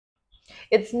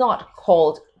It's not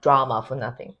called drama for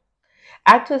nothing.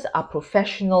 Actors are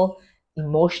professional,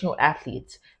 emotional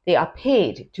athletes. They are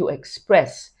paid to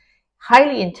express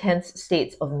highly intense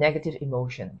states of negative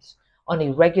emotions on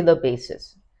a regular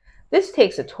basis. This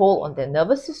takes a toll on their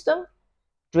nervous system,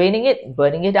 draining it,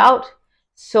 burning it out,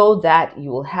 so that you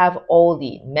will have all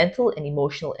the mental and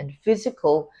emotional and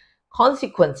physical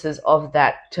consequences of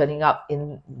that turning up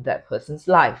in that person's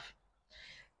life.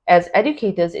 As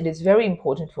educators, it is very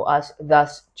important for us,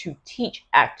 thus, to teach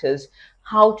actors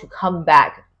how to come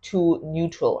back to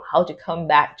neutral, how to come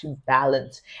back to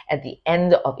balance at the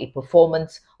end of a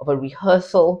performance, of a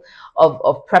rehearsal,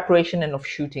 of preparation and of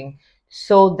shooting,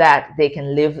 so that they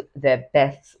can live their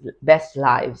best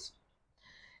lives.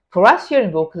 For us here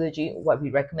in Vocalogy, what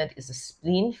we recommend is a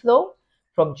spleen flow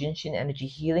from Jinshin Energy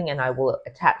Healing, and I will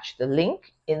attach the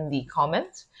link in the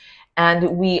comments.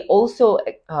 And we also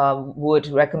would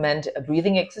recommend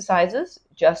breathing exercises,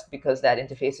 just because that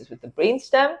interfaces with the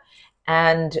brainstem,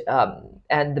 and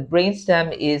the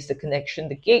brainstem is the connection,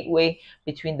 the gateway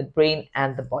between the brain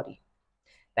and the body.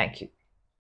 Thank you.